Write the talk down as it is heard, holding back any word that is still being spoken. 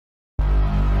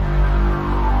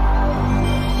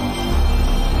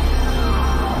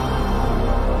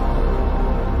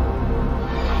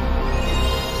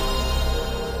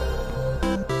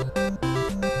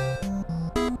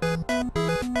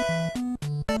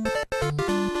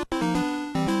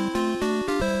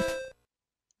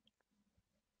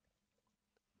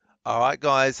Alright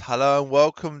guys, hello and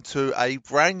welcome to a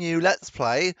brand new Let's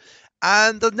Play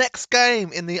and the next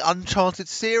game in the Uncharted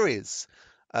series.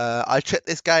 I checked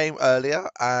this game earlier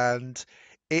and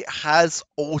it has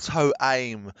auto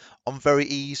aim on very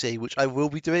easy, which I will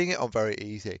be doing it on very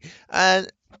easy.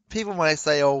 And people might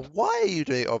say, oh, why are you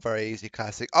doing it on very easy,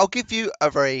 Classic? I'll give you a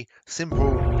very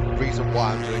simple reason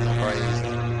why I'm doing it on very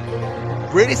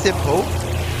easy. Really simple.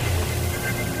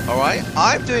 Alright,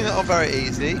 I'm doing it on very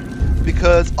easy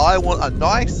because I want a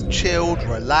nice, chilled,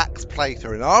 relaxed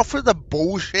playthrough. And after the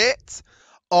bullshit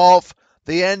of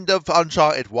the end of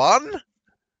Uncharted 1,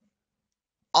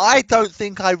 I don't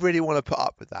think I really want to put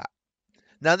up with that.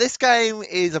 Now, this game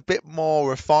is a bit more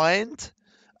refined.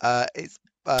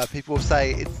 People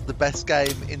say it's the best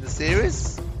game in the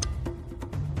series.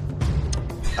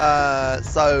 I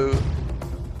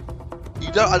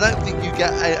don't think you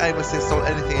get aim assist on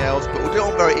anything else, but we'll do it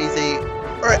on very easy.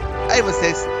 Alright, aim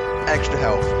assist, extra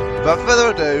health. Without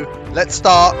further ado, let's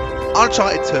start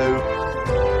Uncharted 2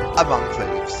 Among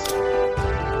Thieves.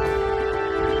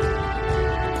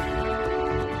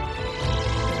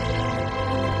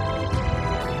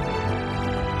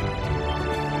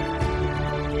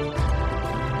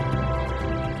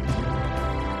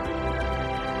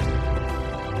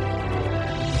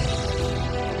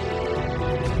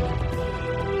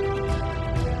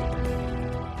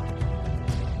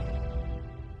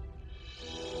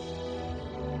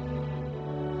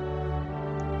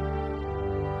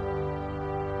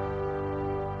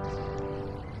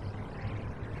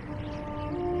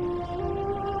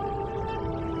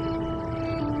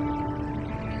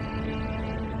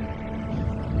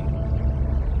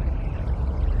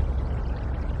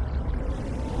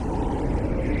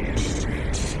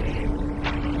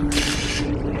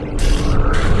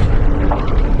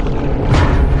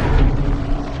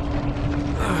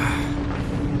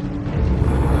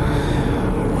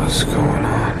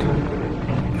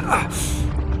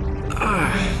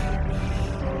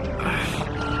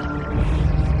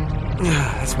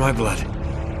 That's my blood.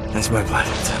 That's my blood.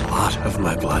 It's a lot of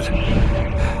my blood.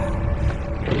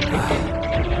 Oh, God.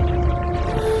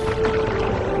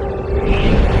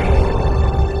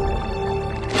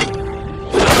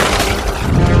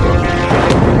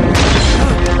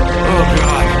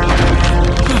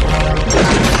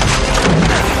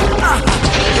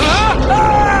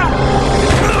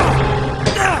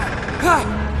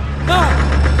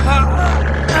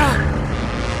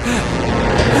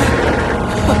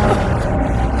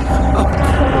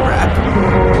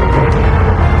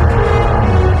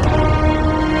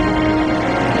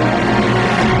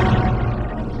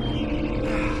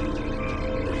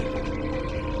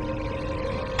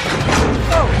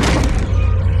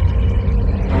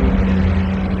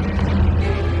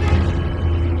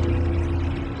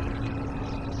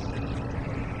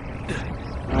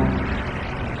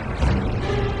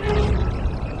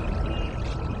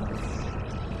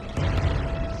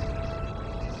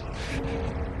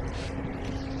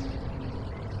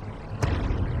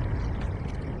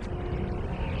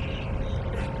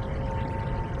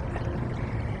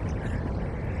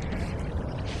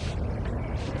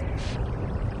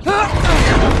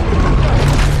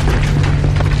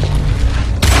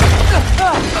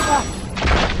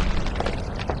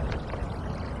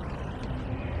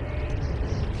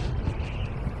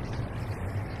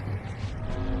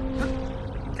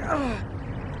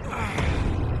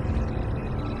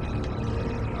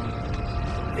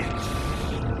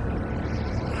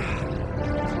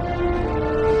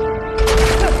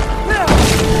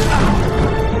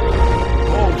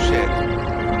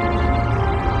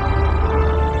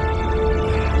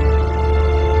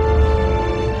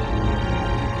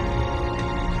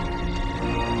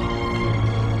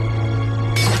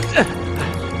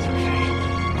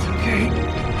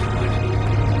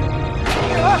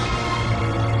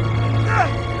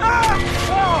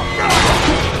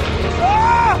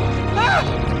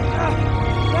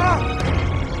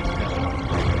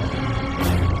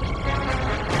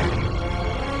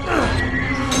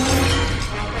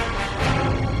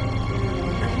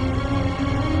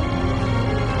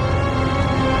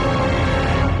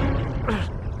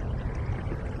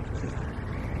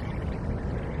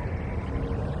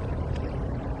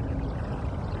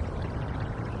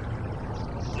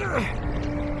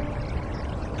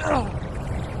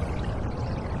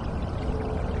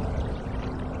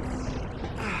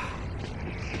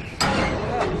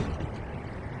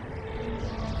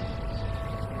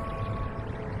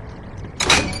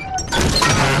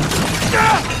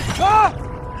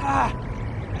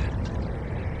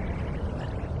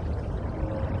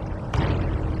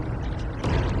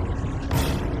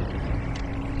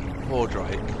 Poor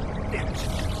Drake.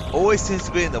 Always seems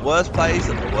to be in the worst place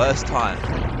at the worst time.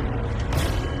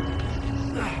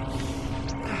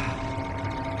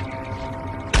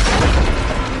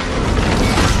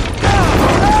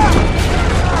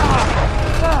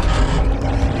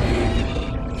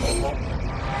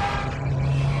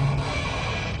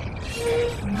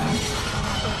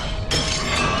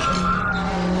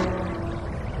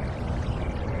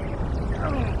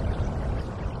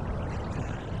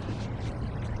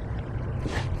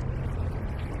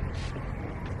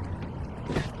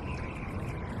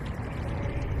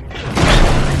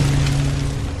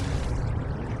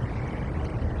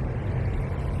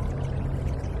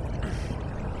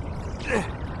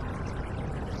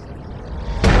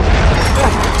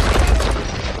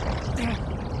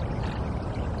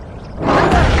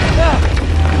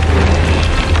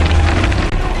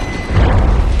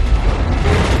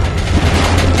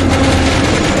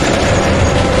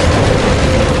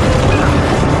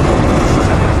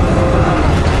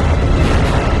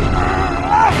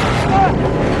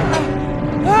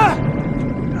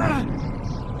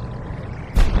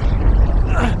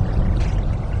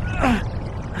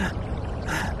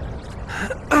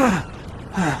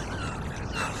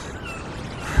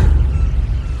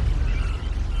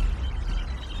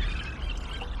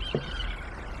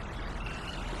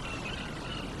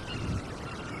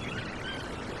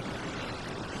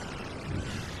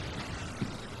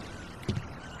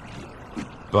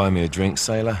 Buy me a drink,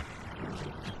 sailor.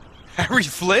 Harry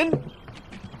Flynn?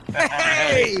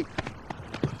 Hey!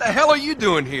 What the hell are you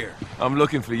doing here? I'm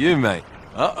looking for you, mate.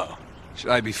 Uh-oh. Should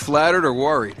I be flattered or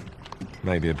worried?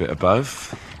 Maybe a bit of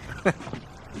both.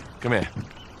 Come here.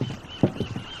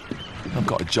 I've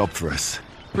got a job for us.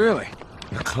 Really?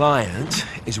 The client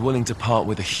is willing to part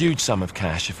with a huge sum of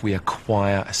cash if we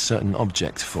acquire a certain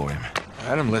object for him. All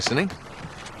right, I'm listening.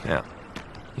 Now,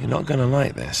 you're not gonna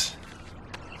like this.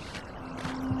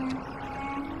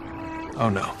 Oh,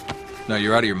 no. No,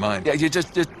 you're out of your mind. Yeah, you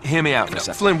just hear me out for a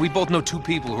second. Flynn, we both know two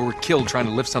people who were killed trying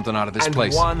to lift something out of this And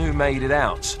place. one who made it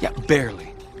out. Yeah,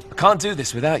 barely. I can't do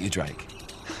this without you, Drake.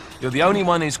 You're the only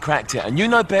one who's cracked it, and you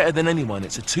know better than anyone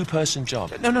it's a two-person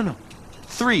job. No.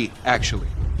 Three, actually.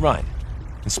 Right.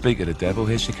 And speak of the devil,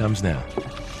 here she comes now.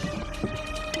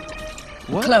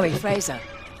 What? Chloe Frazer.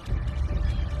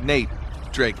 Nate.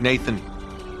 Drake. Nathan.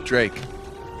 Drake.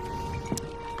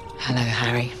 Hello,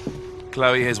 Harry.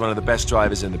 Chloe here's one of the best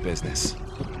drivers in the business.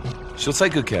 She'll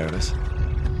take good care of us.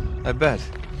 I bet.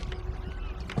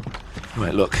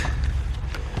 Right, look.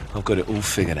 I've got it all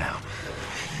figured out.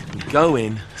 We go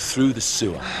in through the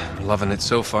sewer. Loving it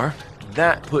so far.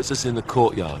 That puts us in the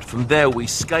courtyard. From there, we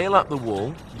scale up the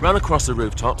wall, run across the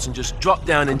rooftops, and just drop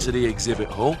down into the exhibit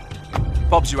hall.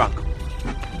 Bob's your uncle.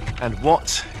 And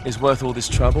what is worth all this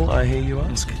trouble, I hear you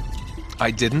ask?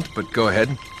 I didn't, but go ahead.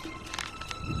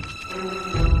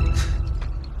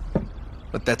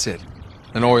 But that's it.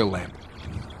 An oil lamp.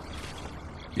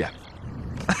 Yeah.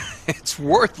 It's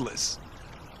worthless.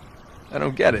 I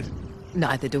don't get it.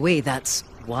 Neither do we. That's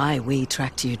why we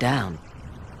tracked you down.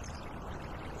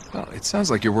 Well, it sounds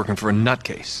like you're working for a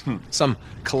nutcase. Some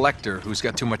collector who's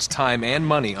got too much time and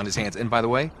money on his hands. And by the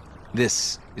way,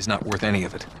 this is not worth any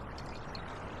of it.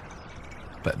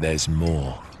 But there's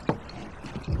more.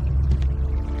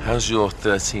 How's your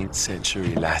 13th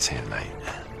century Latin, mate?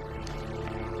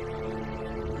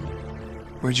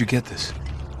 Where'd you get this?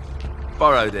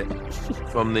 Borrowed it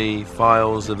from the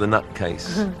files of the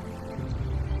nutcase.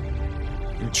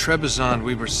 In Trebizond,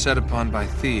 we were set upon by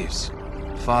thieves.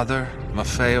 Father,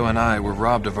 Maffeo, and I were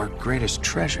robbed of our greatest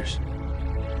treasures.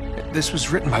 This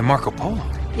was written by Marco Polo.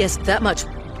 Yes, that much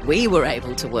we were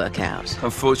able to work out.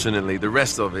 Unfortunately, the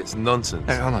rest of it's nonsense.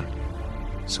 Hey, hold on.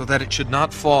 So that it should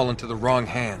not fall into the wrong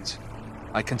hands,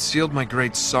 I concealed my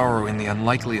great sorrow in the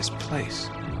unlikeliest place.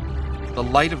 The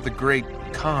light of the great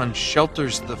Khan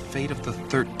shelters the fate of the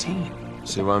 13.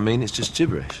 See what I mean? It's just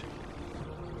gibberish.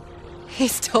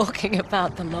 He's talking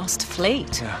about the lost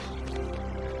fleet. Yeah.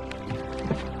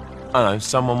 I know,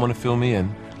 someone want to fill me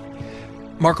in?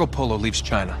 Marco Polo leaves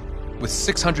China with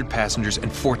 600 passengers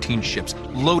and 14 ships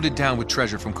loaded down with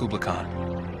treasure from Kublai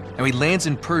Khan. Now he lands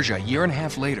in Persia a year and a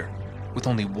half later with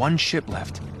only one ship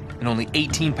left and only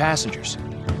 18 passengers.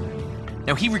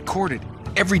 Now he recorded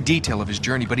every detail of his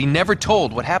journey, but he never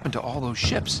told what happened to all those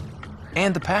ships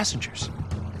and the passengers.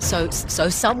 So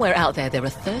somewhere out there are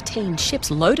 13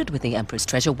 ships loaded with the Emperor's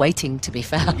treasure waiting to be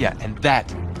found. Yeah, and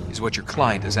that is what your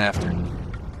client is after.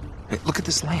 Hey, look at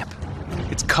this lamp.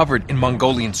 It's covered in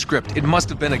Mongolian script. It must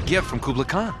have been a gift from Kublai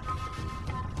Khan.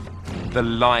 The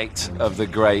light of the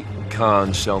great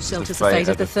Khan shelters the fate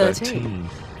of the 13.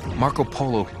 Marco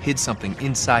Polo hid something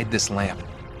inside this lamp.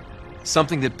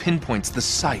 Something that pinpoints the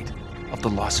site of the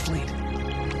Lost Fleet.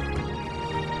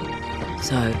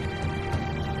 So,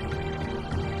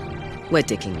 we're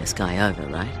dicking this guy over,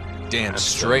 right? Damn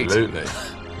straight. Absolutely.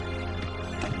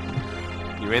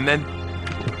 You in then?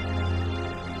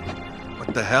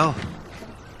 What the hell?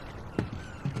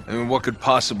 I mean, what could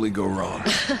possibly go wrong?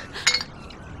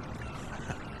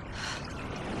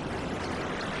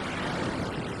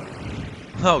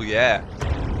 Oh yeah.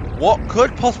 What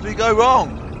could possibly go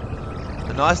wrong?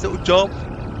 A nice little job?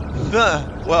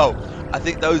 Well, I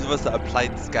think those of us that have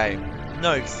played this game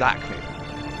know exactly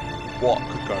what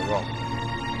could go wrong.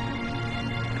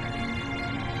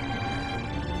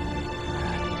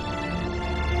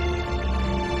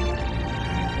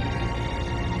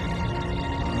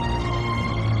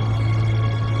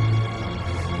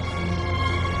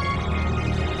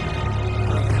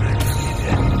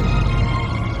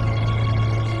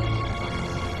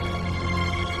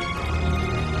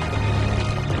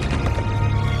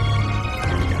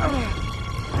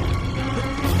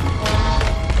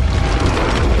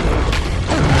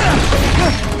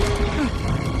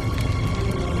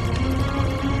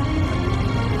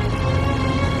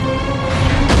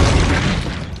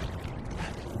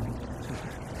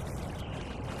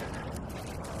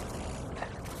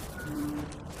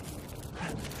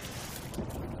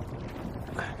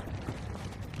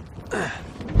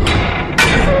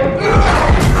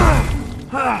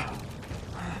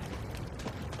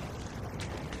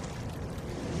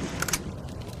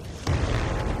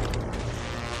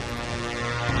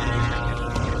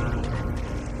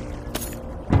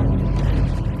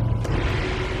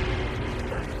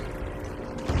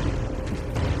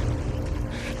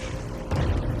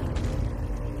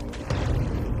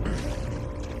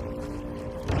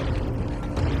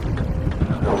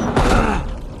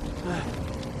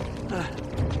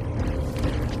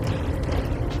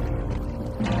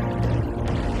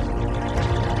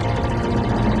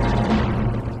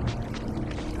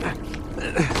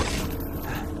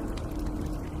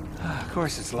 Of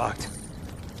course it's locked.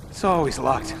 It's always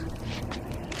locked.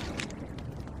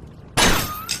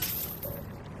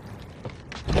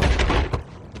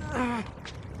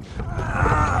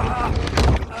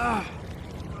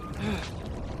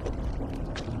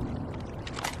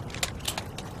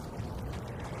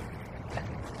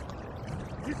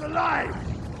 He's alive!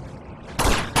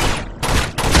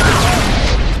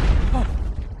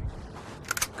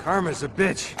 Karma's a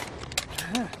bitch.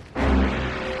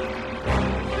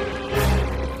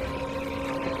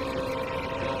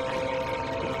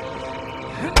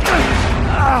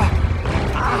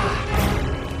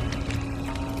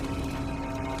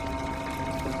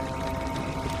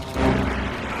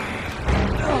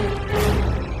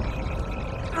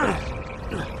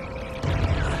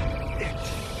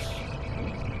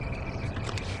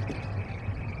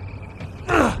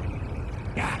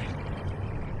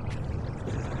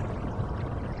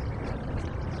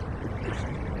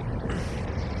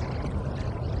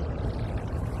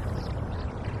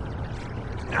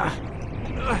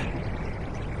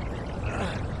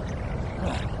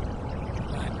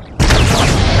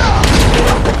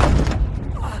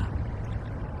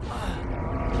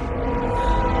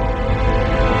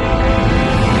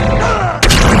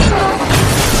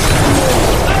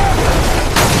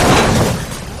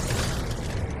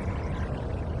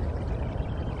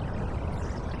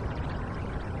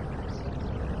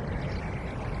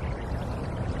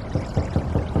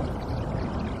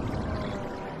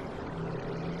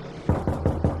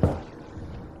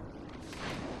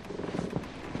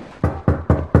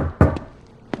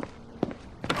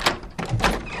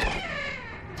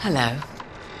 Hello.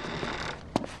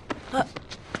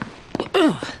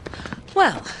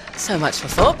 Well, so much for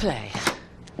foreplay.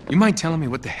 You mind telling me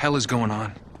what the hell is going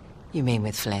on? You mean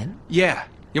with Flynn? Yeah,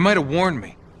 you might have warned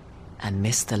me. And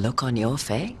missed the look on your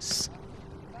face?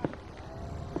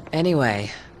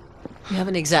 Anyway, you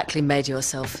haven't exactly made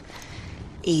yourself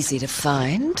easy to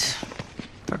find.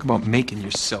 Talk about making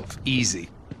yourself easy.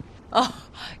 Oh,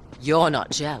 you're not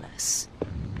jealous.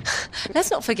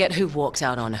 Let's not forget who walked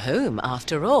out on whom.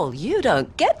 After all, you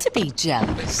don't get to be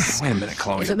jealous. Wait a minute,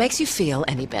 Chloe. If it makes you feel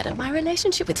any better, my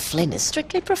relationship with Flynn is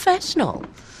strictly professional.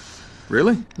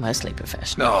 Really? Mostly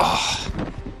professional. Oh.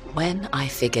 When I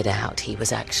figured out he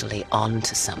was actually on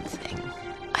to something,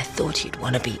 I thought you'd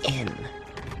want to be in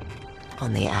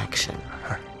on the action.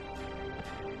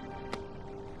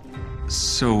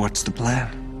 So what's the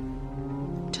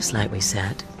plan? Just like we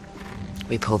said.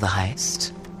 We pull the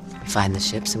heist, find the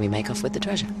ships, and we make off with the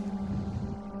treasure.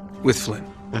 With Flynn?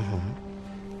 Mm-hmm.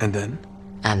 And then?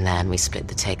 And then we split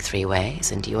the take 3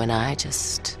 ways, and you and I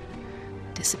just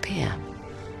disappear.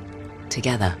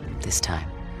 Together, this time.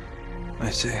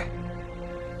 I see.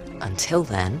 Until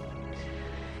then,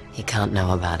 he can't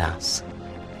know about us.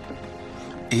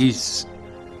 He's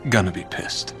gonna be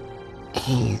pissed.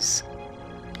 He's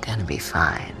gonna be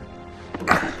fine.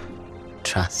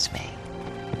 Trust me.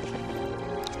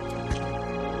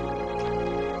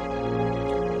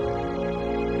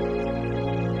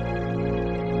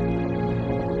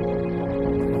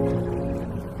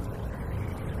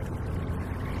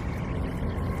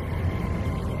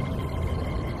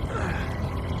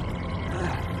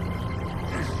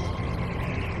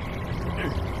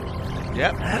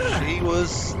 Yep, she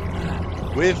was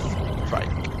with Drake.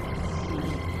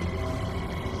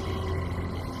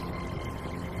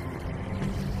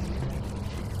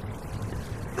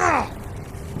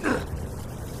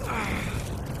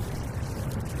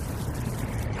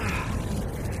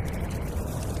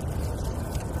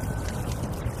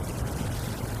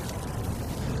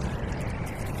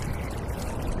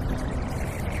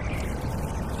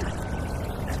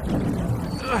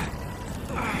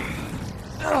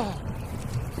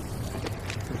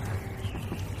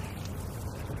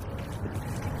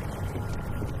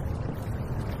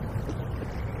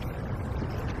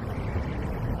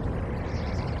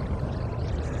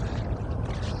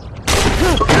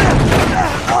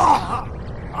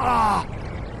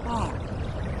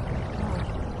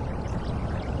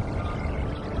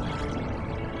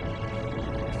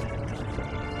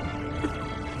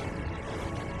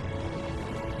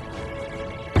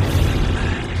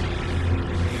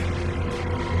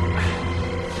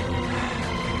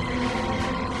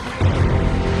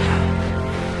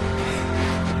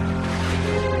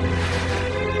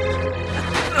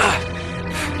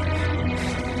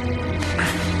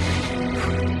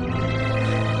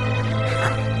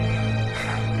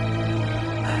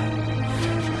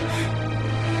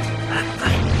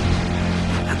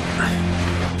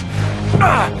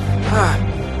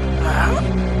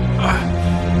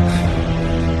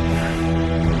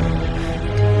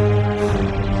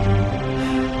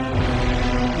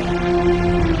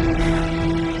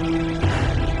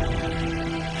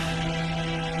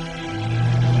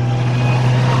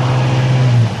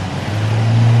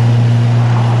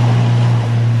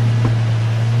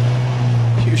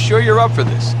 Sure you're up for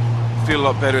this? Feel a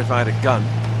lot better if I had a gun.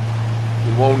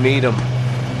 We won't need them.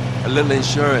 A little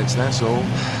insurance, that's all.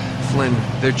 Flynn,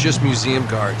 they're just museum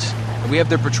guards. And we have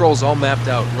their patrols all mapped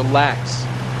out. Relax.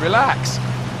 Relax.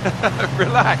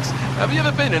 Relax. Have you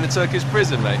ever been in a Turkish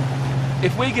prison, mate?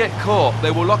 If we get caught,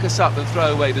 they will lock us up and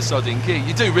throw away the sodding key.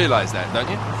 You do realise that, don't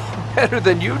you? Better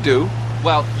than you do.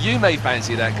 Well, you may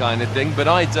fancy that kind of thing, but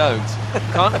I don't.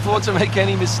 Can't afford to make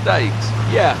any mistakes.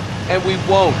 Yeah, and we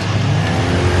won't.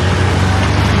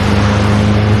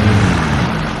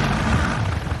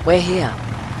 We're here.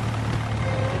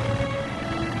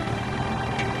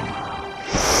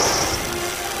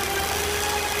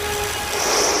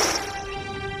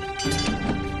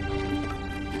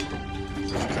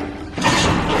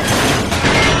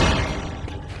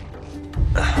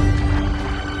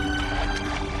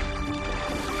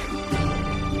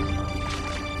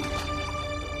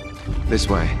 This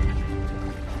way.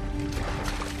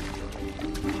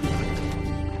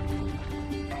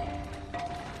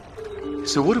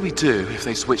 So what do we do if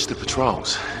they switch the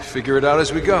patrols? Figure it out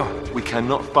as we go. We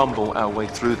cannot fumble our way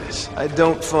through this. I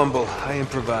don't fumble, I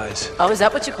improvise. Oh, is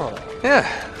that what you call it? Yeah,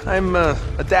 I'm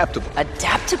adaptable.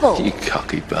 Adaptable? You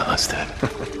cocky bastard.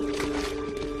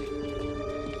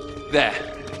 There.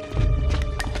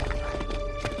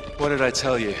 What did I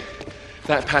tell you?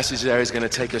 That passage there is going to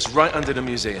take us right under the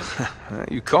museum.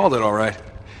 You called it all right.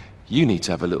 You need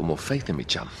to have a little more faith in me,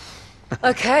 chum.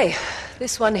 Okay,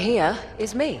 this one here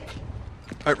is me.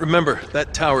 All right, remember,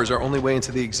 that tower is our only way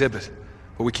into the exhibit.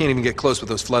 But we can't even get close with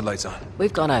those floodlights on.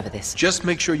 We've gone over this. Just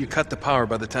make sure you cut the power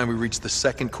by the time we reach the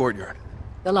second courtyard.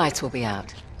 The lights will be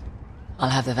out. I'll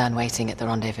have the van waiting at the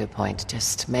rendezvous point.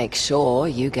 Just make sure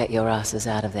you get your asses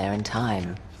out of there in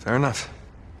time. Fair enough.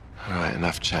 All right,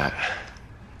 enough chat.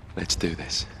 Let's do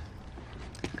this.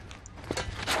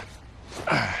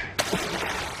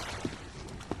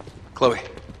 Chloe.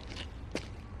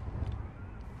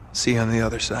 See you on the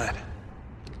other side.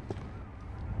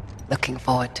 Looking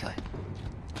forward to it.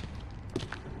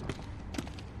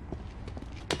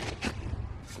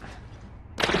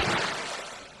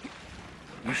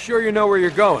 You sure you know where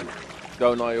you're going?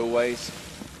 Don't I always?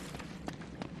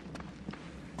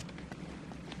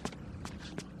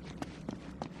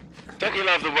 Don't you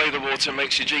love the way the water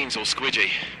makes your jeans all squidgy?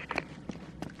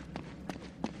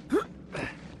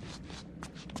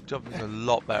 Jumping's a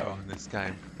lot better on this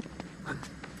game.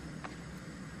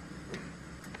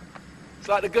 It's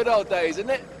like the good old days, isn't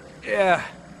it? Yeah.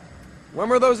 When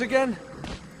were those again?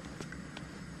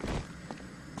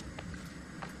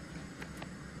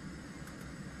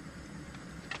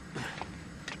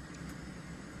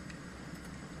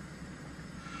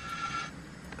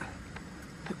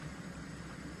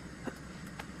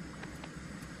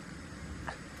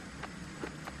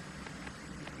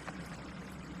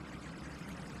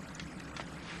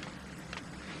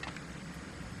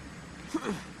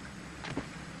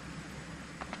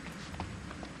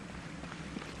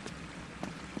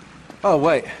 Oh,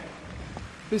 wait.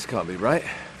 This can't be right.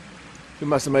 We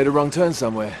must have made a wrong turn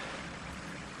somewhere.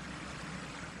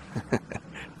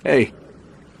 Hey,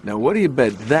 now what do you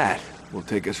bet that will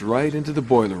take us right into the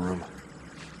boiler room?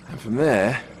 And from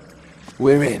there,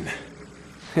 we're in.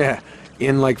 Yeah,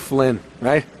 in like Flynn,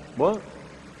 right? What?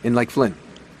 In like Flynn.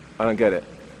 I don't get it.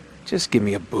 Just give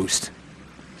me a boost.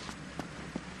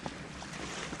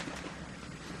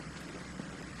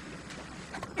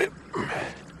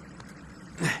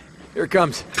 Here it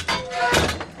comes.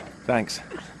 Thanks.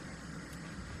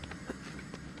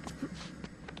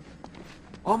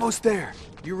 Almost there.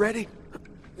 You ready?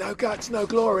 No guts, no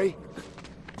glory.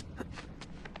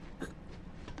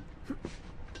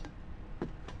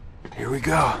 Here we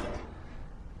go.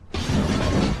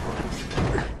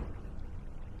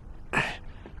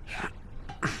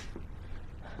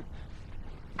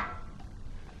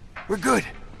 We're good.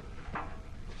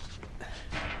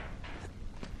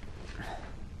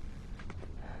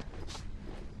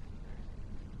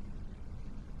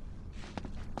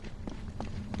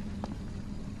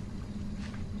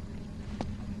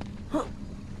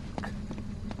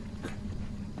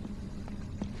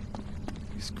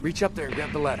 Just reach up there and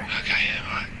grab the ladder. Okay,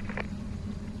 all right.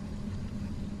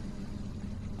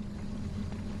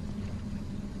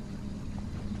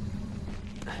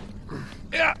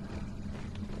 Yeah.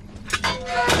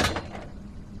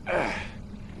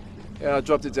 Yeah, I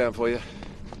dropped it down for you.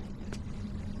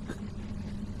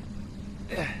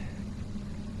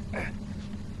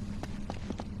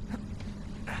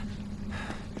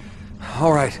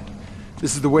 All right.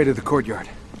 This is the way to the courtyard.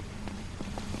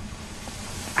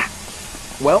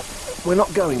 Well, we're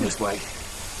not going this way.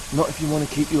 Not if you want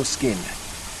to keep your skin.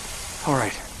 All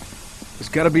right. There's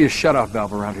got to be a shut-off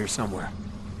valve around here somewhere.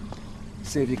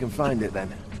 See if you can find it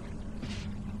then.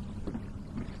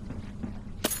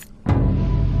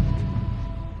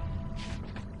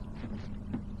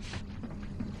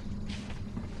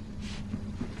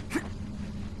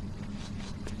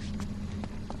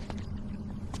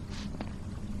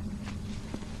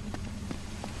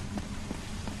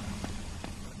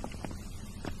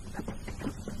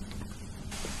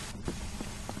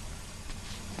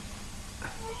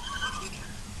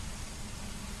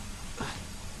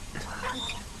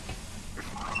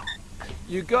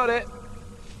 You got it.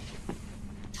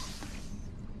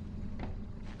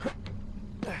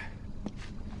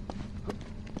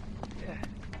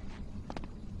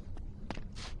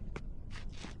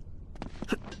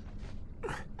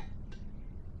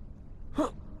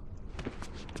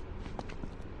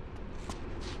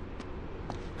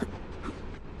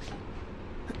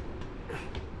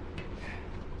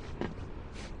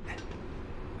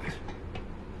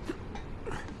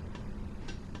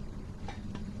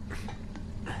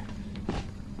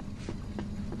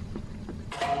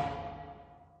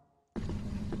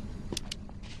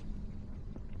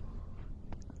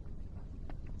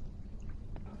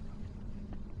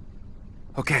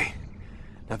 Okay.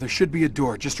 Now there should be a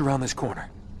door just around this corner.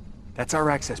 That's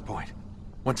our access point.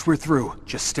 Once we're through,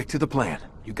 just stick to the plan.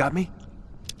 You got me?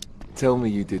 Tell me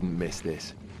you didn't miss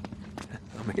this.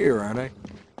 I'm here, aren't I?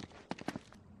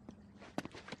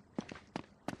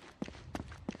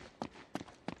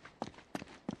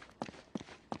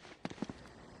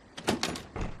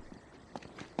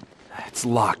 It's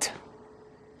locked.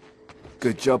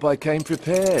 Good job I came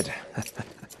prepared.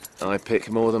 I pick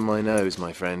more than my nose,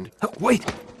 my friend. Oh, wait!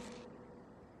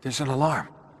 There's an alarm.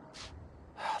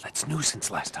 That's new since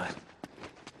last time.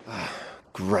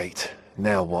 Great.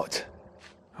 Now what?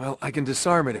 Well, I can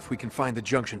disarm it if we can find the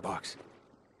junction box.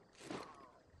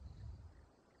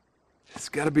 It's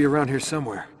gotta be around here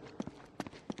somewhere.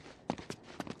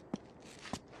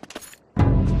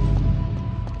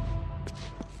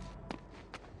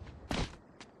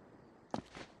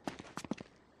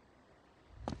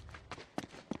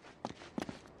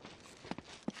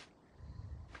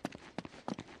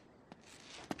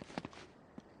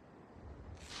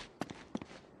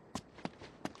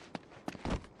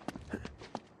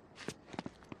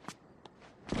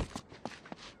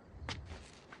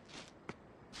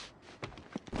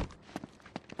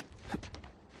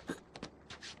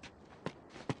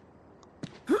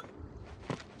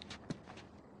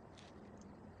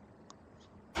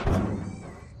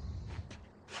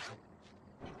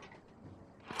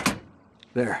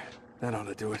 There. That ought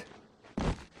to do it.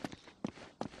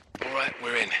 All right,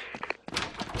 we're in.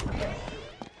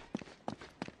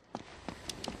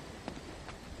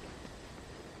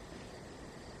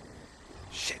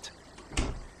 Shit.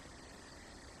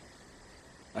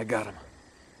 I got him.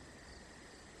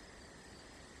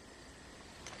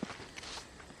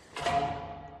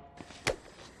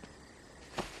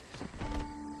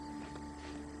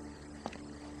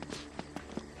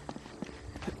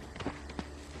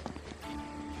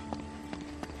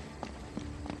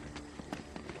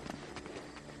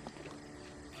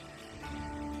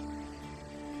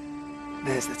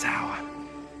 There's the tower.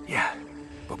 Yeah,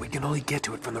 but we can only get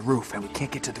to it from the roof, and we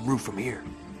can't get to the roof from here.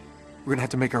 We're gonna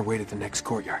have to make our way to the next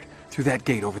courtyard, through that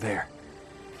gate over there.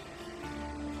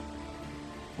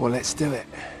 Well, let's do it.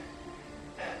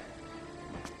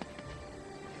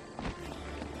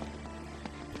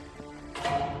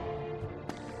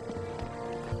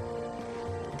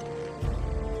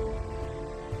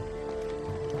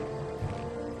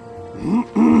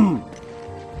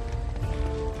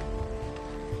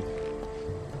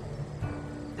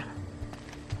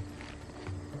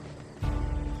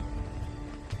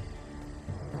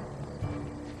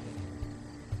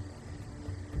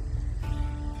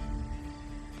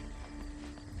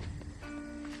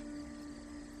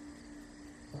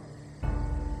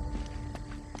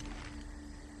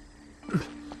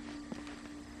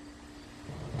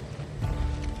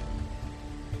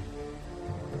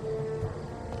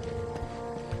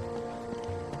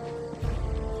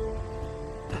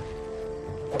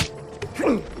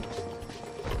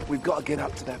 We've got to get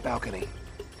up to that balcony.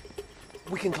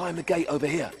 We can climb the gate over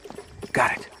here.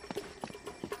 Got it.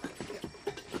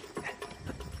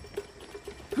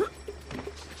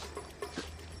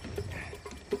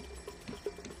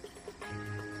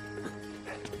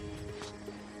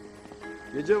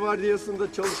 Gece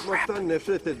vardiyasında çalışmaktan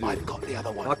nefret ediyorum. I've got the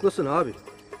other one. Haklısın abi.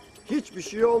 Hiçbir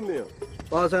şey olmuyor.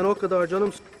 Bazen o kadar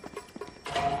canım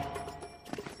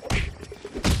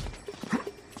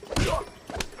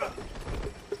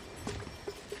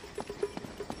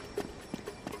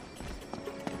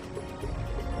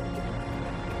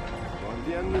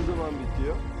Vardiyan ne zaman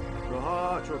bitiyor?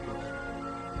 Daha çok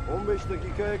az. 15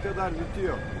 dakikaya kadar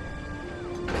bitiyor.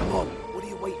 Come on, what are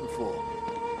you waiting for?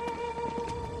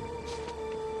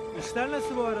 İşler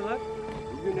nasıl bu aralar?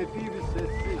 Bugün epey bir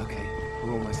sessiz. Okay,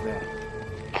 we're almost there.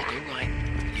 All right,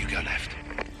 you go left.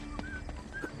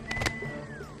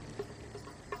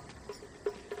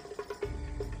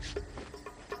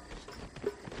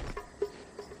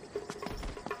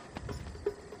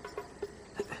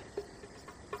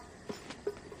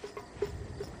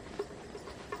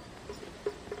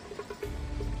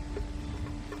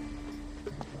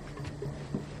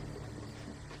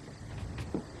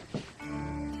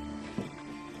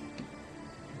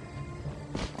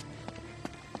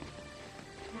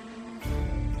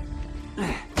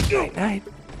 Night, night.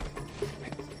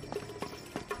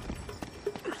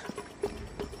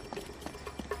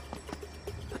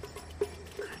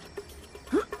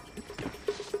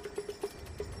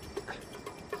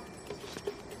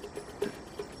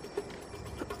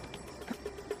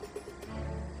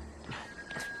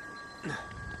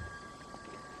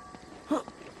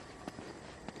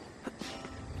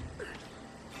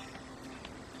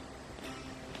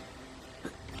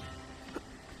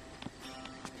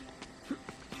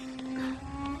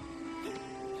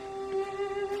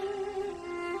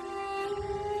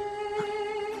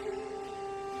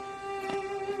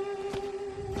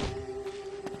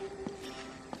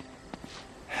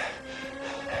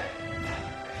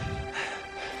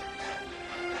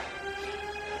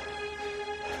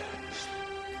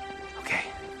 Okay,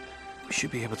 we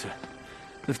should be able to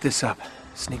lift this up,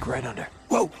 sneak right under.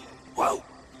 Whoa, whoa,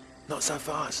 not so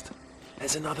fast.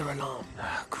 There's another alarm.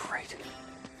 Oh, great.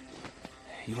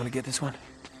 You want to get this one?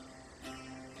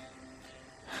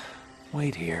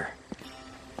 Wait here.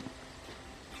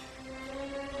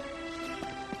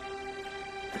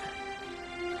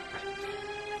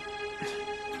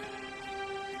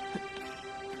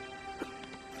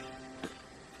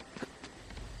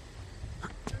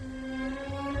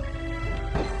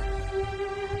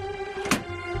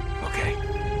 Okay,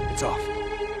 it's off.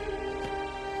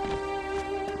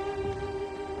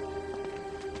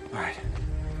 All right.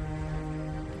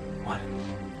 1,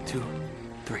 2,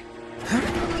 3.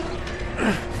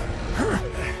 All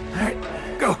right,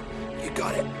 go. You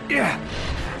got it. Yeah.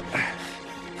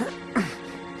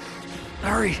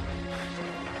 Hurry.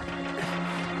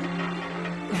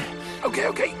 Okay,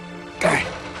 okay. Go.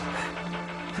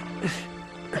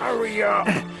 Hurry up.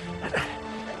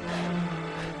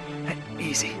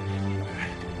 Easy.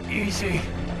 Easy.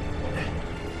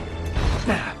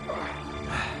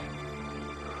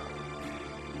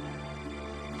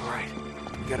 All right,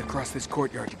 we gotta cross this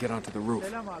courtyard to get onto the roof.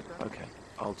 Selam Hakan. Okay,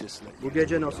 I'll just let Bu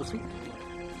gece nasılsın?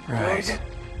 Right.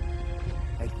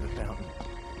 head for the fountain.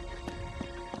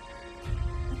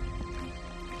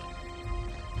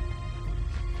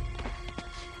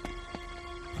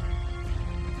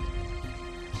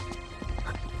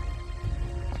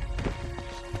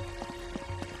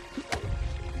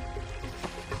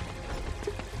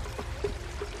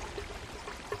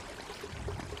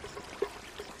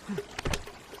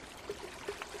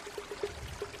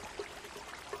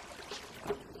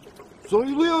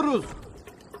 Soyuluyoruz.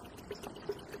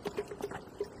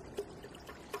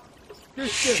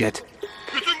 Shit.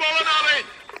 Bütün balonu alayın.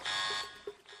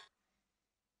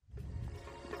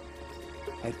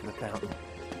 Head for the fountain.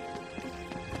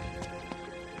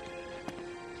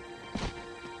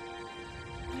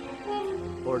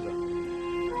 Orada.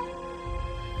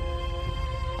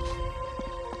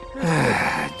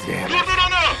 Damn it. Durdur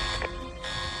onu.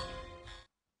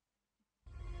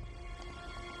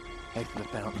 Head for the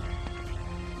fountain.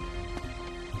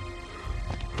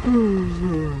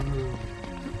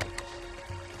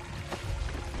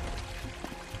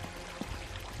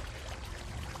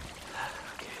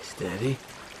 Okay, steady.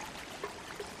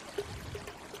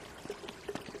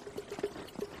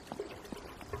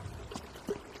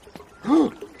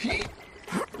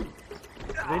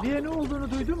 Veli'ye ne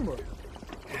olduğunu duydun mu?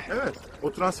 Evet.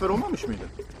 O transfer olmamış mıydı?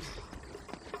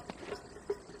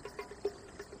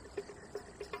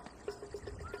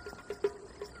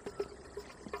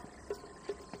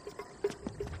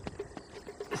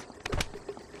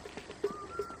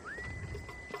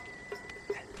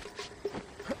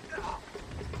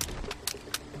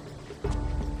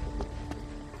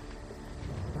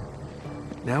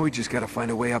 Now we just gotta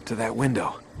find a way up to that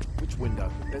window. Which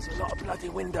window? There's a lot of bloody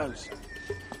windows.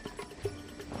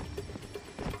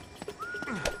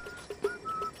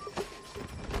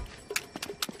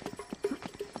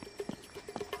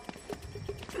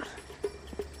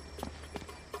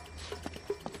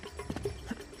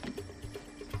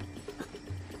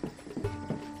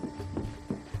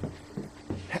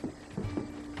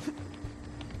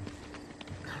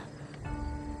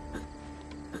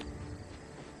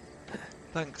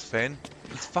 Thanks, Finn.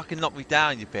 Just fucking knocked me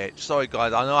down, you bitch. Sorry,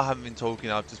 guys. I know I haven't been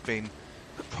talking. I've just been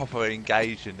properly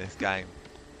engaged in this game.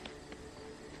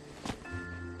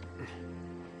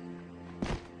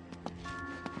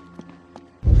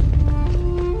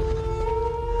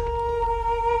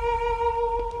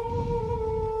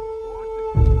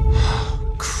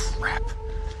 Crap.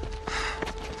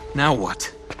 Now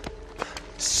what?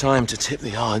 It's time to tip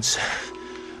the odds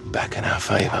back in our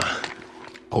favor.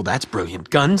 Oh, that's brilliant.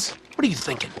 Guns? What are you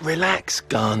thinking? Relax,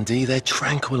 Gandhi. They're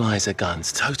tranquilizer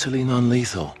guns, totally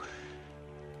non-lethal.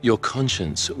 Your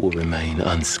conscience will remain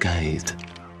unscathed.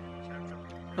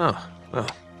 Oh, well,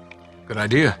 good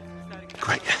idea.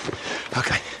 Great.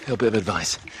 Okay, a little bit of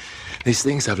advice. These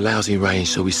things have lousy range,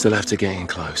 so we still have to get in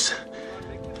close.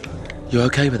 You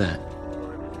okay with that?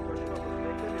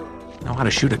 Know how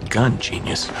to shoot a gun,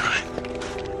 genius.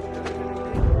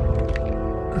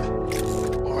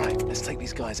 All right, let's take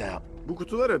these guys out. Bu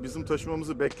kutulara bizim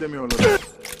taşımamızı beklemiyorlar. Damn it.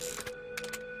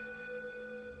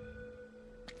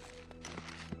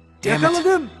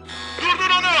 Yakaladım. Durdur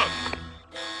onu.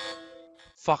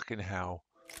 Fucking hell.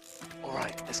 All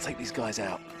right, let's take these guys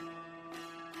out.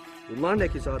 Bunlar ne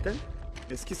ki zaten?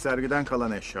 Eski sergiden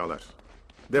kalan eşyalar.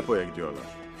 Depoya gidiyorlar.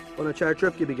 Bana çer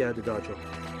çöp gibi geldi daha çok.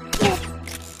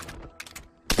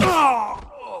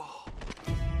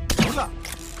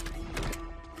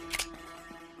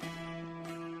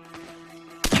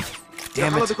 Damn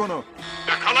it. Yakaladık onu.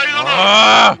 Yakalayın onu.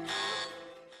 Ah!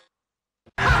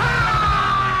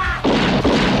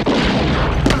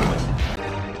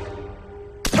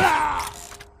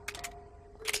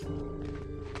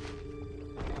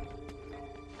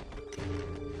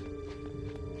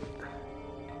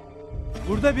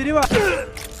 Burada biri var.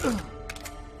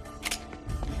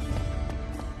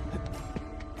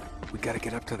 We gotta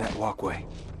get up to that walkway.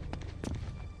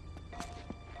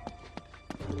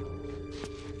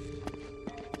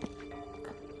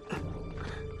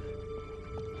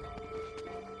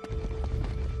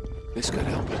 This could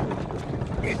help.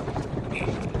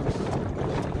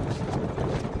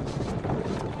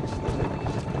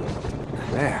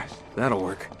 There, that'll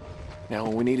work. Now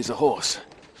all we need is a horse.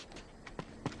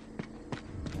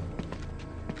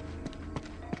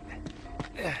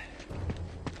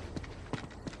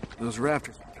 Those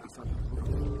rafters.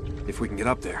 If we can get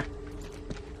up there.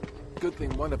 Good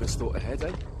thing one of us thought ahead,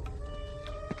 eh?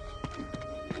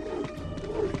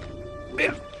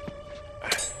 Yeah.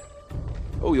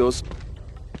 All yours.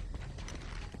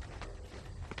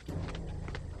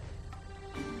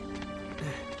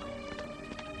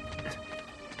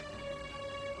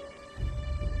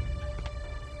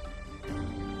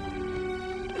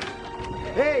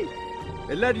 Hey!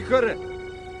 Eller yukarı!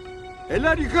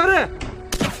 Eller yukarı!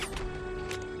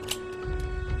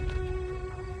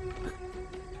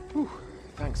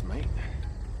 Thanks, mate.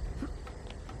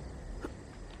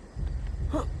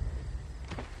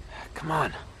 Come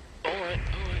on. All right, I'm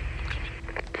coming.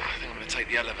 I think I'm gonna take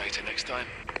the elevator next time.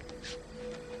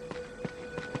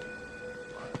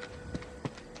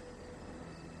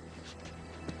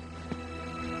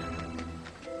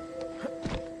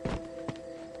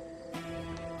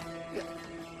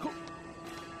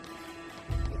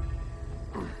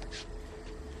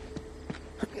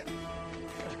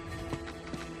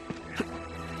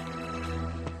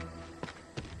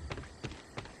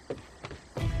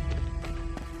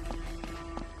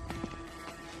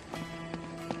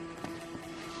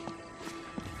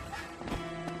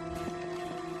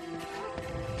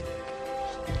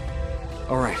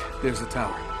 All right, there's the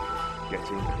tower.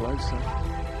 Getting closer.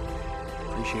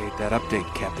 Appreciate that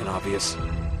update, Captain Obvious.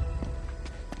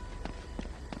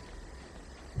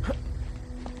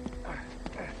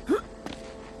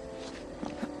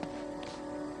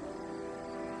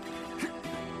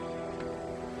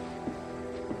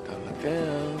 Don't look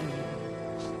down.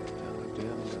 Don't look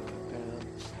down, don't look down.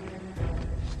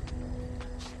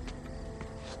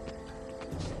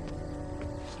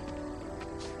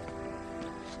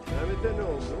 Mehmet'e ne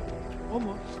oldu? O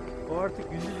mu? O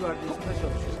artık gündüz vardiyasında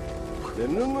çalışıyor.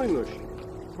 Memnun muymuş?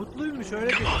 Mutluymuş öyle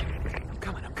dedi. I'm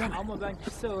coming. Ama ben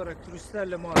kişisel olarak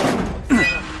turistlerle muhabbet etmek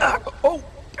istemem. Oh,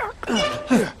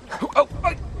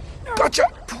 I gotcha.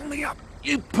 Pull me up.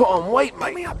 You put on weight,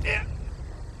 mate. Pull me up there.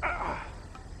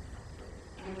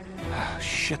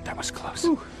 Shit, that was close.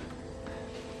 All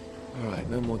right,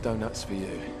 no more donuts for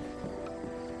you.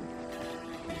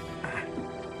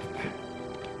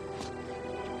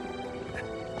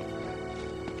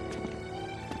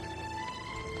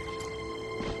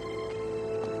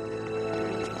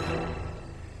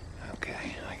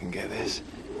 Okay, I can get this.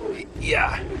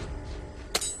 Yeah.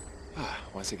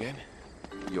 Once again,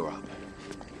 you're up.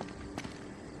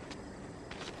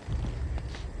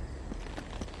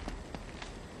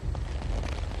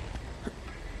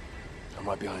 I'm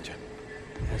right behind you.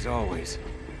 As always.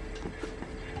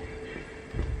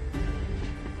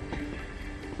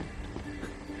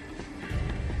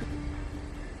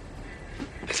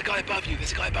 There's a guy above you.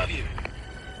 There's a guy above you.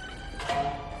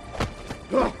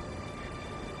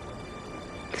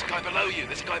 There's a guy below you.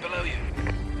 There's a guy below you.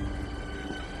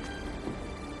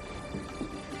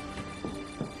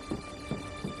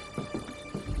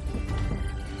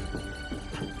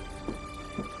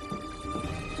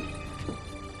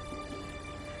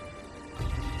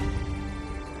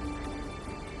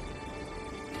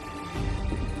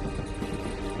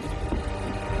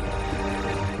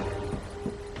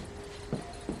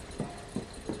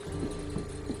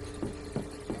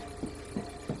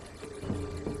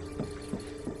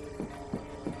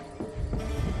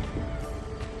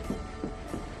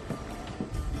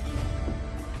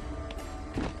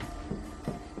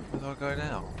 Where do I go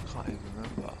now? I can't even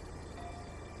remember.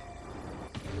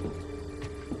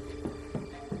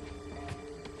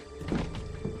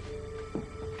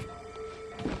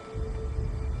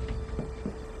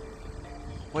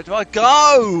 Where do I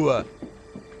go?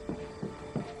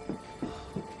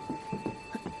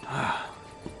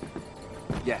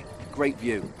 Yeah, great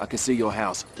view. I can see your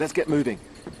house. Let's get moving.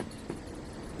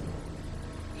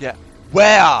 Yeah.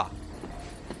 Where?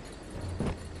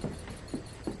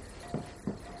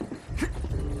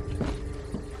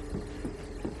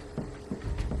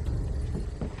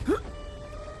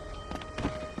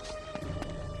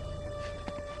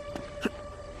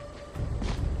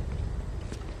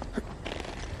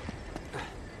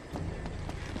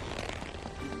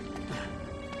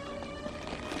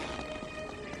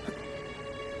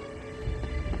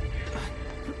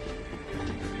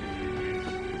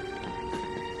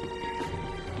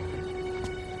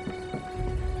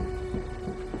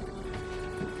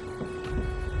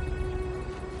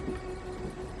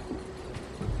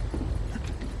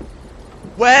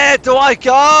 Where do I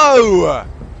go?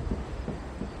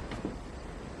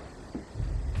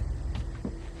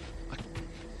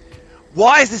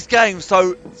 Why is this game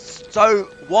so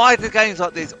why do games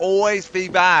like this always be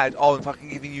bad on fucking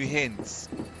giving you hints?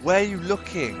 Where are you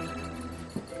looking?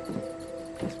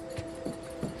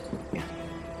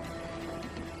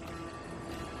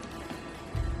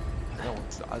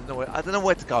 I don't know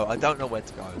where to go. I don't know where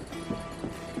to go.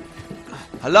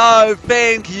 Hello,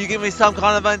 Finn, can you give me some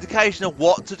kind of indication of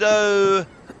what to do?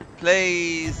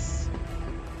 Please.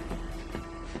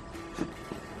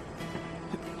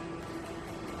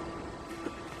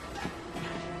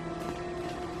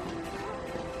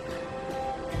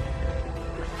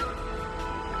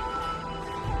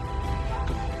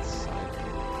 God's sake.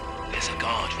 There's a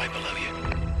guard right below you.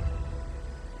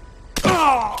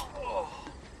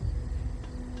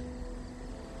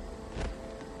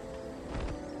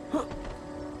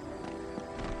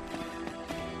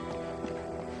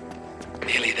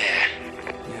 Nearly there.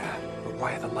 Yeah, but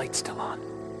why are the lights still on?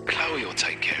 Chloe will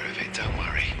take care of it, don't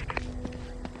worry.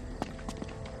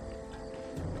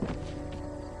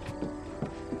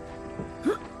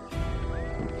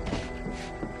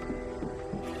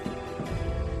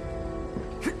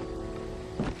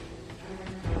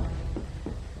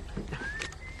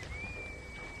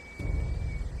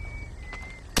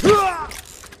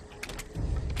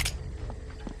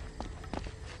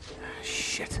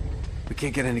 Shit. We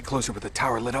can't get any closer with the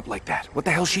tower lit up like that. What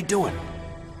the hell's she doing?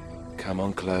 Come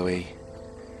on, Chloe.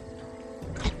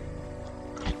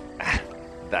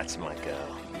 That's my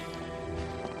girl.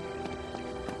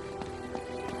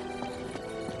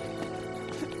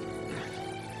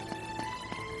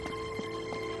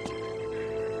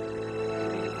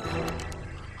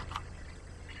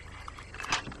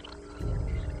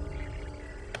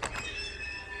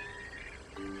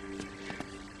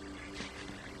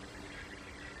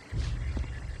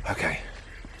 Okay.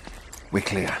 We're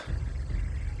clear.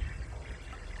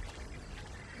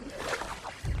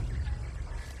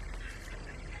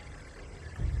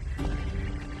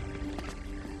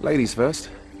 Ladies first.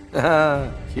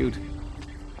 Cute.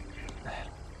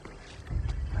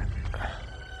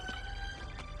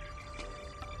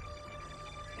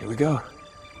 Here we go.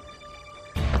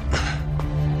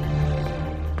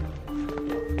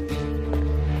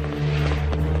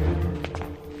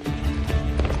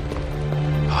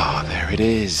 Oh, there it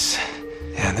is.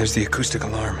 Yeah, and there's the acoustic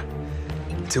alarm.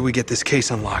 Until we get this case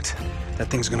unlocked, that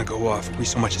thing's gonna go off if we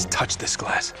so much as touch this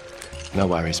glass. No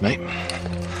worries, mate.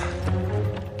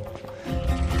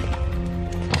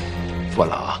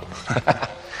 Voila.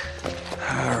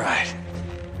 All right.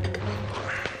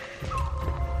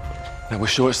 Now, we're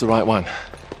sure it's the right one.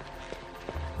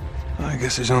 I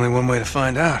guess there's only one way to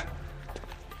find out.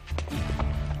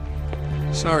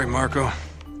 Sorry, Marco.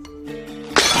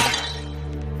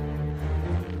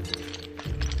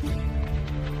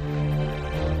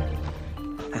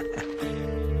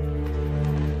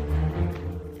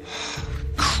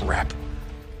 Crap.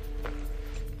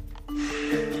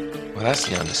 Well, that's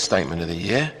the understatement of the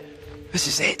year. This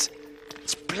is it.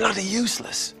 It's bloody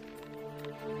useless.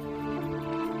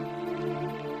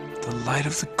 The light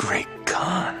of the Great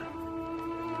Khan.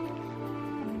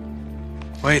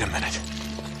 Wait a minute.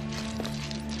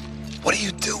 What are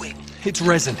you doing? It's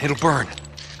resin. It'll burn.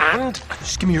 And?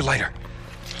 Just give me your lighter.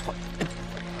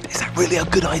 Is that really a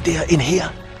good idea in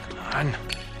here? Come on.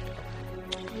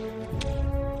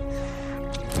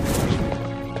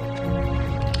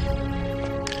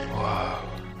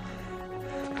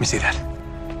 Let me see that.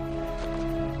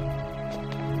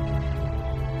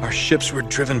 Our ships were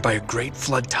driven by a great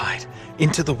flood tide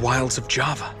into the wilds of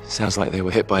Java. Sounds like they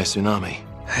were hit by a tsunami.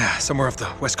 Yeah, somewhere off the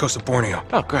west coast of Borneo.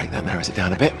 Oh, great. That narrows it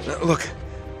down a bit. Look,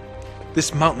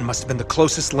 this mountain must have been the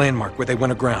closest landmark where they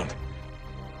went aground.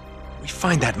 We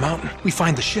find that mountain, we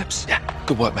find the ships. Yeah,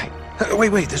 good work, mate.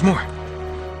 Wait, there's more.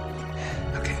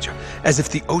 Okay, Joe. As if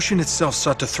the ocean itself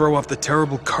sought to throw off the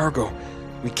terrible cargo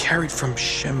we carried from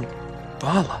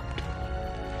Shambhala.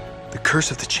 The curse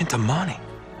of the Chintamani.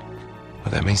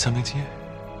 Would that mean something to you?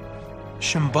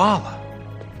 Shambhala.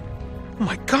 Oh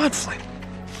my God, Flynn.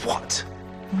 What?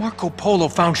 Marco Polo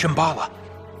found Shambhala.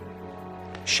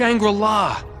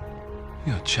 Shangri-La.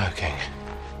 You're joking.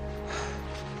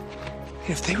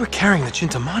 If they were carrying the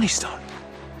Chintamani stone,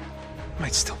 it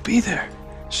might still be there.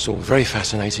 It's all very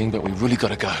fascinating, but we really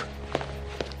gotta go.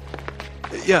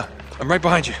 Yeah, I'm right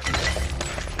behind you.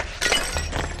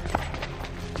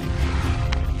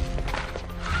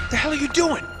 What the hell are you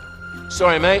doing?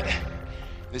 Sorry, mate.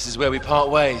 This is where we part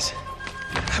ways.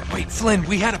 Wait, Flynn,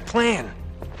 we had a plan.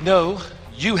 No,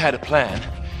 you had a plan.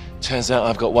 Turns out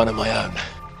I've got one of my own.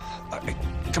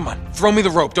 Come on, throw me the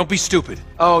rope. Don't be stupid.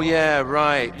 Oh, yeah,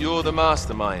 right. You're the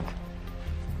mastermind.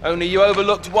 Only you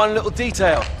overlooked one little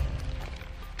detail.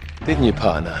 Didn't you,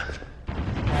 partner?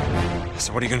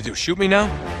 So what are you gonna do, shoot me now?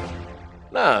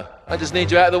 No, I just need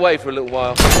you out of the way for a little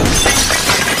while.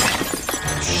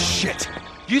 Shit.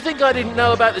 You think I didn't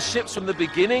know about the ships from the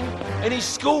beginning? Any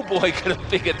schoolboy could have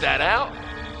figured that out.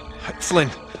 Flynn,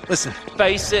 listen.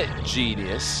 Face it,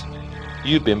 genius.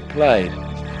 You've been played.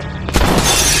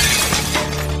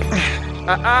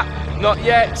 Not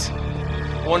yet.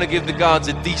 I want to give the guards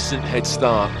a decent head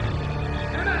start.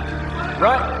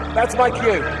 Right, that's my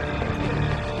cue.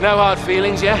 No hard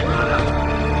feelings, yeah?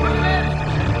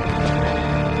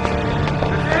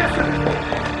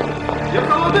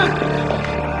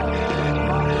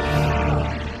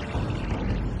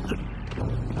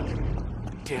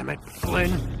 Damn it,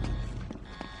 Flynn.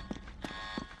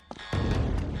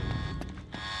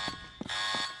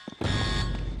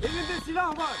 Elinde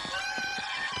silah var.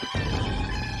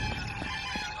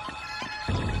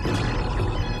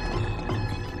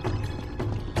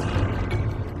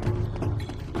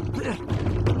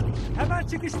 Hemen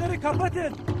çıkışları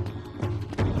kapatın.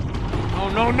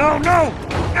 No.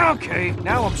 Okay,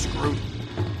 now I'm screwed.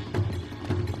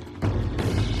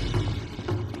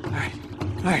 All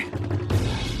right.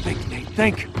 Think, Nate,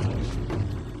 think.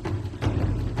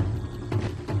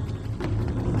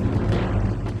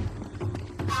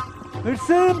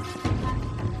 Hırsım!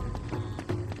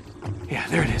 Yeah,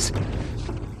 there it is.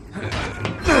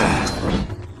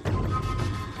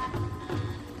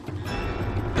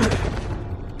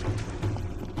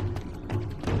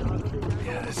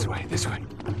 This way, this way.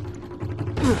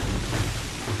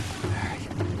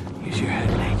 Use your head,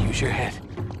 Nate, use your head.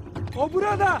 O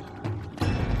burada.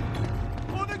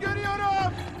 Onu görüyorum.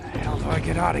 How the hell do I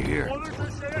get out of here? Onu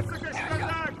köşeye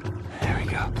sıkıştıracak. There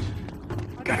we go.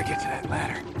 Gotta get to that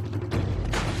ladder.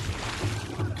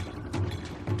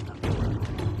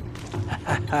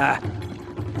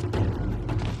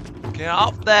 Get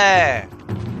up there!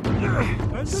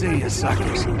 See ya,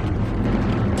 suckers.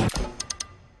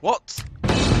 What?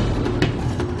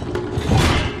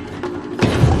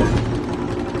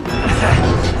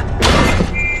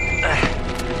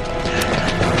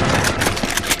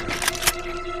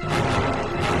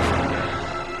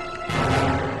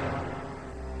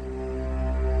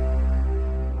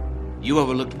 You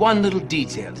overlooked one little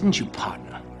detail, didn't you,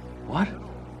 partner? What?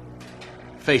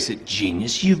 Face it,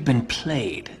 genius, you've been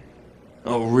played.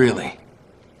 Oh, really?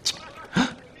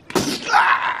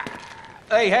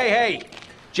 Hey!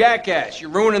 Jackass, you're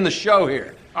ruining the show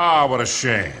here. Ah, what a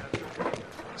shame.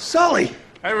 Sully!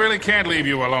 I really can't leave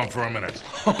you alone for a minute.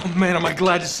 Oh, man, am I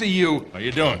glad to see you. How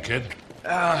you doing, kid?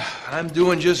 I'm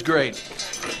doing just great.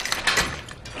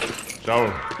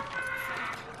 So,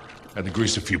 had to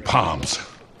grease a few palms.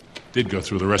 Did go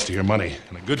through the rest of your money,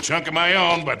 and a good chunk of my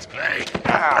own, but hey.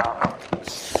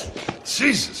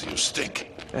 Jesus, you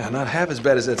stink. Yeah, not half as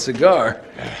bad as that cigar.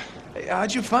 Hey,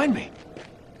 how'd you find me?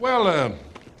 Well, a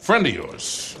friend of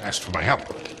yours asked for my help.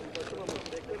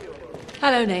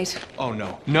 Hello, Nate. Oh,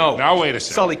 no. No. Now, wait a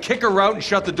second. Sully, kick her out and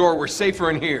shut the door. We're safer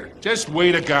in here. Just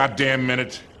wait a goddamn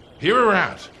minute. Hear her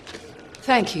out.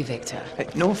 Thank you, Victor. Hey,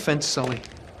 no offense, Sully,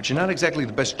 but you're not exactly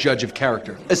the best judge of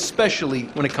character, especially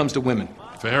when it comes to women.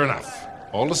 Fair enough.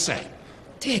 All the same.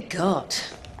 Dear God.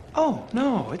 Oh,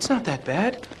 no, it's not that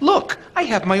bad. Look, I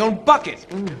have my own bucket.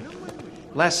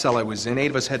 Last cell I was in, 8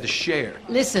 of us had to share.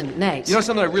 Listen, Nate. You know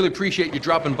something, I really appreciate you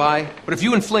dropping by, but if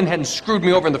you and Flynn hadn't screwed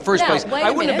me over in the first Now, place, wait a I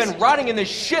wouldn't have minute. been rotting in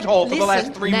this shithole for the last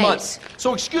Listen, 3 Nate. months.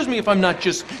 So excuse me if I'm not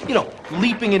just,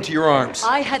 leaping into your arms.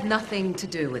 I had nothing to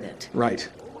do with it. Right.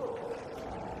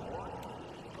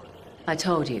 I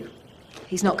told you.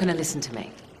 He's not going to listen to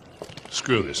me.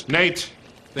 Screw this. Nate,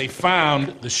 they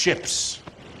found the ships.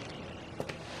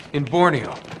 In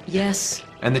Borneo. Yes.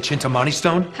 And the Chintamani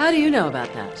stone? How do you know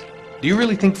about that? Do you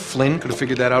really think Flynn could have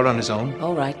figured that out on his own?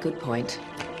 All right, good point.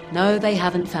 No, they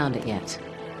haven't found it yet.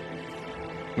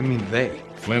 What do you mean, they?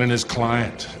 Flynn and his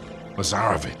client,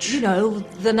 Lazarovich. You know,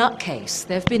 the nutcase.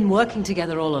 They've been working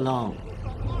together all along.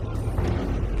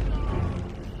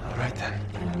 All right, then.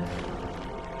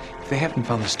 If they haven't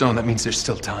found the stone, that means there's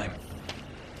still time.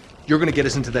 You're gonna get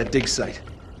us into that dig site.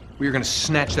 We are gonna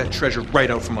snatch that treasure right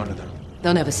out from under them.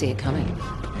 They'll never see it coming.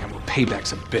 Yeah, well,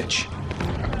 payback's a bitch.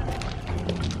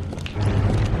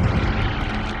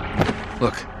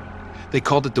 Look, they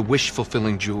called it the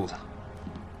wish-fulfilling jewel.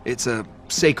 It's a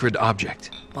sacred object.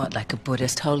 What, like a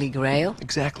Buddhist holy grail?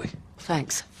 Exactly.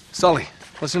 Thanks. Sully,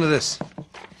 listen to this.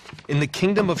 In the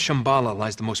kingdom of Shambhala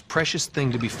lies the most precious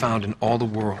thing to be found in all the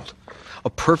world. A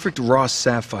perfect raw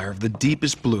sapphire of the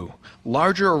deepest blue,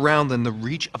 larger around than the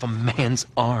reach of a man's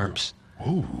arms.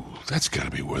 Ooh, that's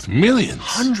gotta be worth millions.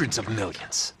 Hundreds of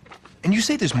millions. And you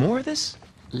say there's more of this?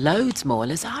 Loads more.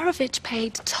 Lazarovich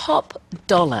paid top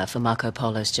dollar for Marco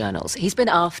Polo's journals. He's been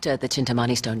after the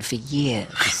Chintamani stone for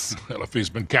years. Well, if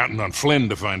he's been counting on Flynn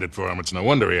to find it for him, it's no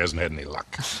wonder he hasn't had any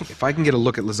luck. If I can get a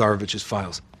look at Lazarovich's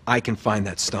files, I can find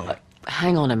that stone.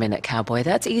 Hang on a minute, cowboy.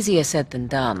 That's easier said than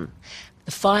done.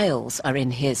 The files are in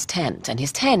his tent, and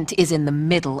his tent is in the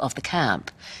middle of the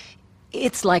camp.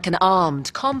 It's like an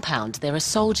armed compound. There are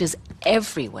soldiers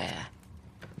everywhere.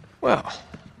 Well,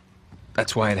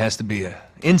 that's why it has to be an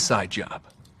inside job.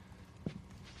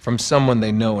 From someone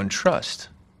they know and trust.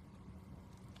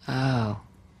 Oh.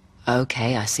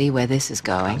 Okay, I see where this is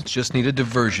going. Just need a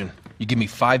diversion. You give me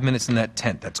 5 minutes in that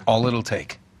tent, that's all it'll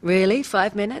take. Really?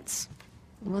 5 minutes?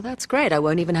 Well, that's great. I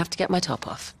won't even have to get my top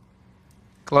off.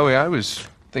 Chloe, I was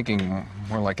thinking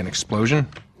more like an explosion.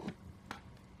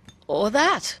 Or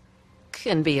that.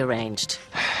 Can be arranged.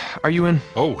 Are you in?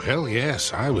 Oh, hell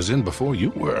yes. I was in before you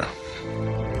were.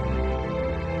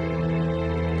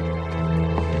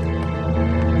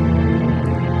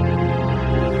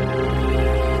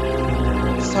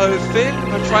 So Finn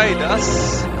betrayed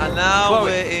us, and now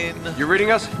Chloe, we're in You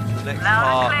reading us? the next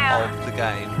part of the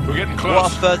game. We're getting What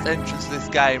close. our first entrance to this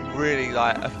game, really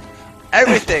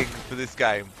everything for this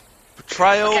game.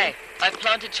 Betrayal. Okay, I've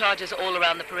planted charges all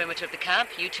around the perimeter of the camp.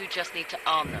 You two just need to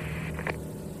arm them.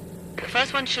 The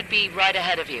first one should be right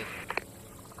ahead of you.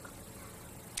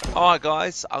 Alright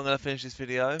guys, I'm going to finish this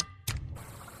video.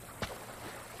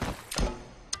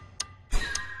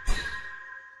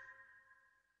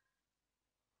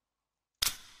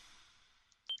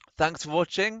 Thanks for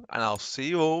watching, and I'll see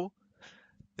you all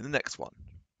in the next one.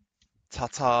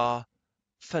 Ta-ta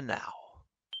for now.